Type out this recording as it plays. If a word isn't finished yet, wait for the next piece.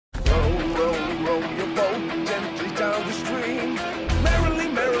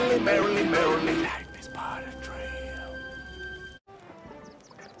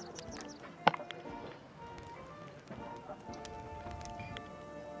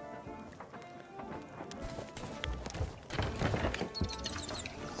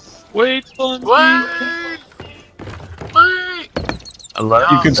Wait, Spongy! Wait! Wait! I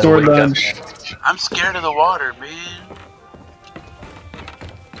love You can store them. I'm scared of the water, man.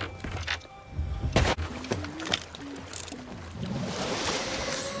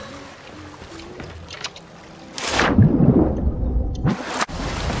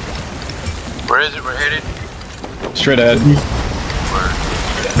 Where is it? We're headed? Straight ahead.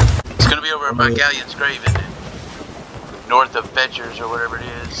 It's gonna be over by Galleon's Grave, isn't it? North of Fetchers or whatever it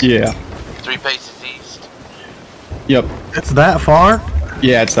is. Yeah. 3 paces east. Yep. It's that far?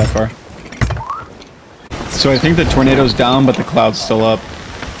 Yeah, it's that far. So I think the tornado's down, but the cloud's still up.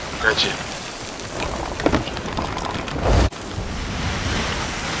 Gotcha.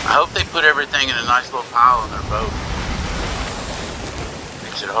 I hope they put everything in a nice little pile on their boat.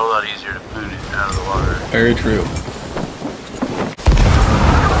 Makes it a whole lot easier to poon it out of the water. Very true.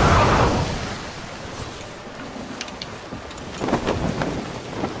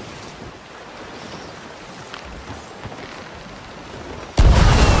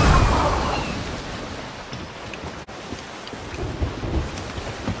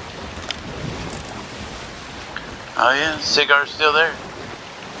 Oh yeah, Cigar's still there.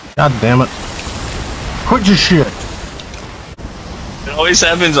 God damn it. Quit your shit. It always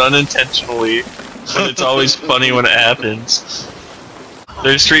happens unintentionally, but it's always funny when it happens.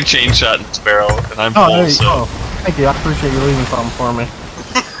 There's 3 chain shot in this barrel, and I'm full, there you so... go. Thank you, I appreciate you leaving something for me.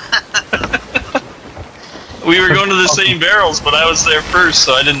 We were going to the same barrels, but I was there first,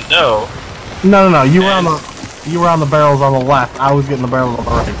 so I didn't know. No, you were on the barrels on the left. I was getting the barrels on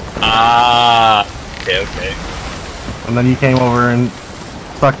the right. Ah, okay. And then you came over and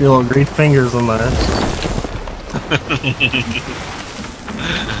stuck your little green fingers in there.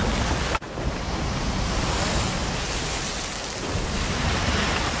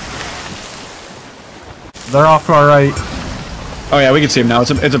 They're off to our right. Oh yeah, we can see him now.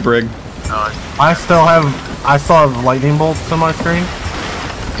 It's a brig. I still have lightning bolts in my screen.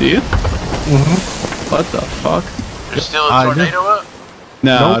 Do you? Mm-hmm. What the fuck? There's still a tornado up?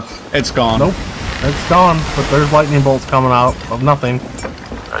 No, Nope. it's gone. Nope. It's gone, but there's lightning bolts coming out of nothing.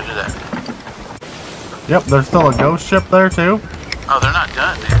 Roger that. Yep, there's still a ghost ship there too. Oh, they're not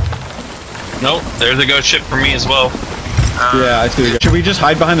done, dude. Nope, there's a ghost ship for me as well. Yeah, I see. Should we just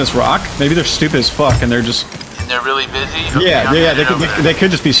hide behind this rock? Maybe they're stupid as fuck and they're just... And they're really busy? Okay, Yeah, they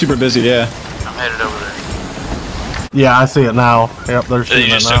could just be super busy, yeah. I'm headed over there. Yeah, I see it now. Yep, they're They shooting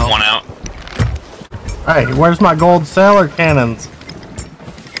just it took now. one out. Hey, where's my gold sailor cannons?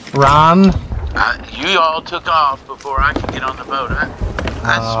 Ron? You all took off before I could get on the boat.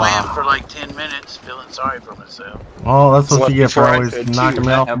 I swam for like 10 minutes, feeling sorry for myself. Oh, that's what you get for always knocking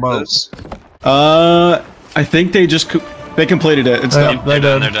me off the boat. I think they just... They completed it. It's done. They're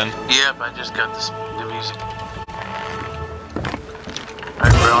done. Yep, I just got the music.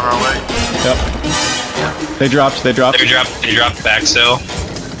 Alright, we're on our way. Yep. They dropped. They dropped back sail.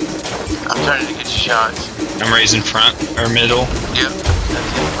 I'm trying to get shots. I'm raising front, or middle. Yep,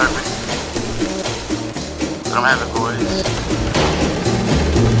 that's it, perfect. I don't have it, boys.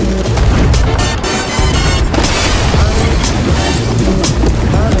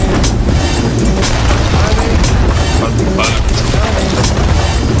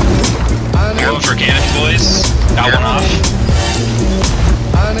 Going for cannons, boys. Got one off.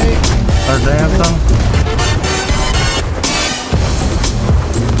 They're dancing.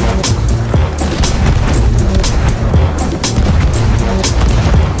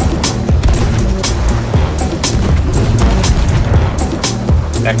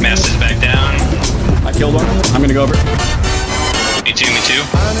 Backmast is back down. I killed one. I'm gonna go over. Me too.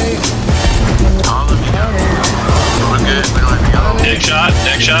 Oh, let me go. We're good. We don't have to go. Deck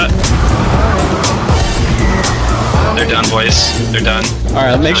shot. They're done, boys. They're done.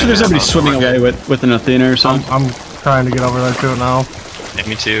 Alright, make sure there's nobody swimming away with an Athena or something. I'm trying to get over there to it now. Yeah,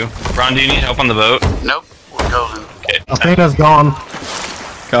 me too. Ron, do you need help on the boat? Nope, we're golden. Okay. Athena's gone.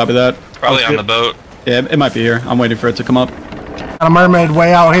 Copy that. Probably on the boat. Yeah, it might be here. I'm waiting for it to come up. Got a mermaid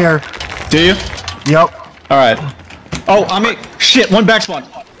way out here. Do you? Yep. Alright. Oh, shit, one back spawn.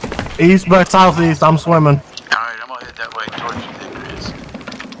 East by southeast, I'm swimming. Alright, I'm gonna head that way towards you think it is.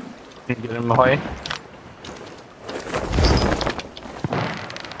 Can you get him away?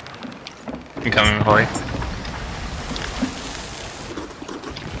 I'm coming, Ahoy.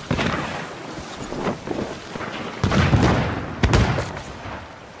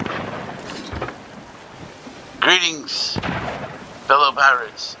 Greetings, fellow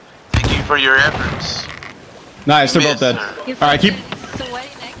pirates. Thank you for your efforts. Nice, they're both dead. Alright, keep... Sweaty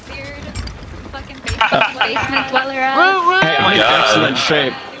neckbeard, fucking basement dweller ass. Hey, I'm in excellent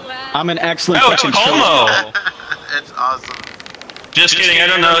shape. I'm in excellent fucking shape. Como! That's awesome. Just kidding, I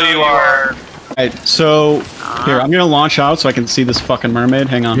don't know who you are. Alright, so here, I'm gonna launch out so I can see this fucking mermaid.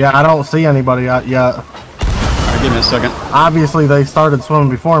 Hang on. Yeah, I don't see anybody yet. Alright, give me a second. Obviously, they started swimming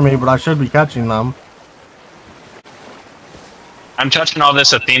before me, but I should be catching them. I'm touching all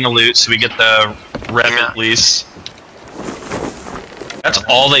this Athena loot so we get the rev at least. That's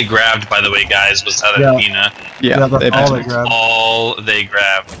all they grabbed, by the way, guys, was that Athena. Yeah, that's all they grabbed. All they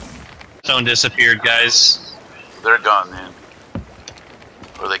grabbed. Someone disappeared, guys. They're gone then.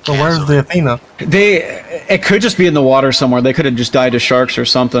 Or they So where's the Athena? It could just be in the water somewhere. They could have just died to sharks or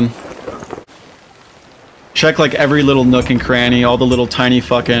something. Check like every little nook and cranny, all the little tiny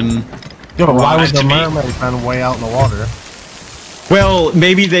fucking... Yo, why was the to me. mermaid kind way out in the water? Well,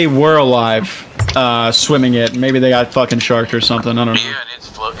 maybe they were alive, swimming it. Maybe they got fucking sharked or something. I don't know. Yeah,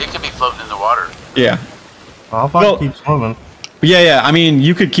 it could be floating in the water. Yeah. I'll fucking keep swimming. Yeah. I mean,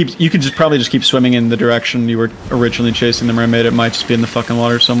 you could probably just keep swimming in the direction you were originally chasing the mermaid. It might just be in the fucking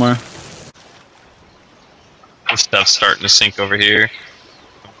water somewhere. This stuff's starting to sink over here.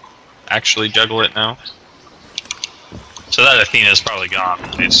 Actually juggle it now. So that Athena's probably gone,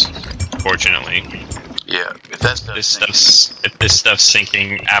 fortunately. Yeah, if that's If this stuff's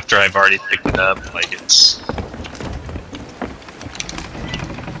sinking after I've already picked it up, like it's...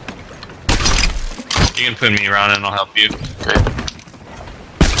 You can put me around and I'll help you. Okay.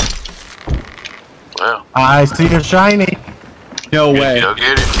 Well, I see a shiny. No way. go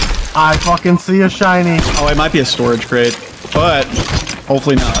get it. I fucking see a shiny. Oh, it might be a storage crate, but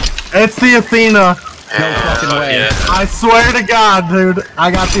hopefully not. It's the Athena. No fucking way. Yeah. I swear to God, dude.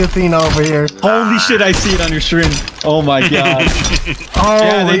 I got the Athena over here. Holy shit, I see it on your stream. Oh my god. Oh,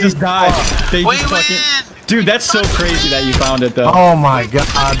 Yeah, they just died. They We just win! fucking... Dude, that's so crazy that you found it though. Oh my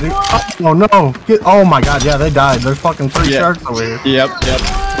God, dude. Oh no. Oh my God, yeah, they died. There's fucking 3 Yeah. sharks over here. Yep.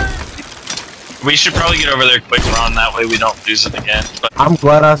 We should probably get over there quick, Ron, that way we don't lose it again. But I'm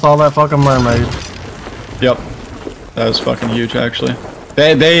glad I saw that fucking mermaid. Yep. That was fucking huge, actually.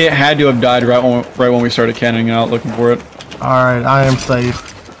 They had to have died right when we started cannoning out looking for it. Alright, I am safe.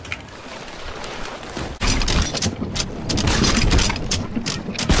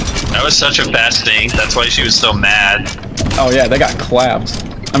 that was such a fast thing, that's why she was so mad. Oh yeah, they got clapped.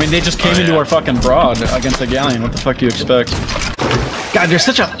 I mean, they just came into our fucking broad against the galleon. What the fuck do you expect? God, they're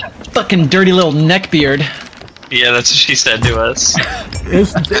such a fucking dirty little neckbeard. Yeah, that's what she said to us. Did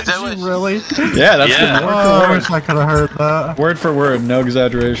that she what- really? Yeah, that's Yeah. the Oh, I wish I could have heard that. word for word, no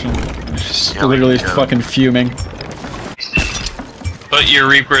exaggeration. Just Yeah, literally yeah. fucking fuming. Put your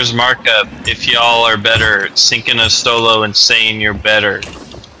Reaper's markup if y'all are better. Sinking a solo and saying you're better.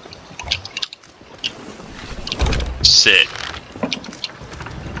 Sit.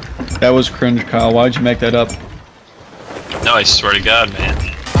 That was cringe, Kyle. Why'd you make that up? No, I swear to God, man.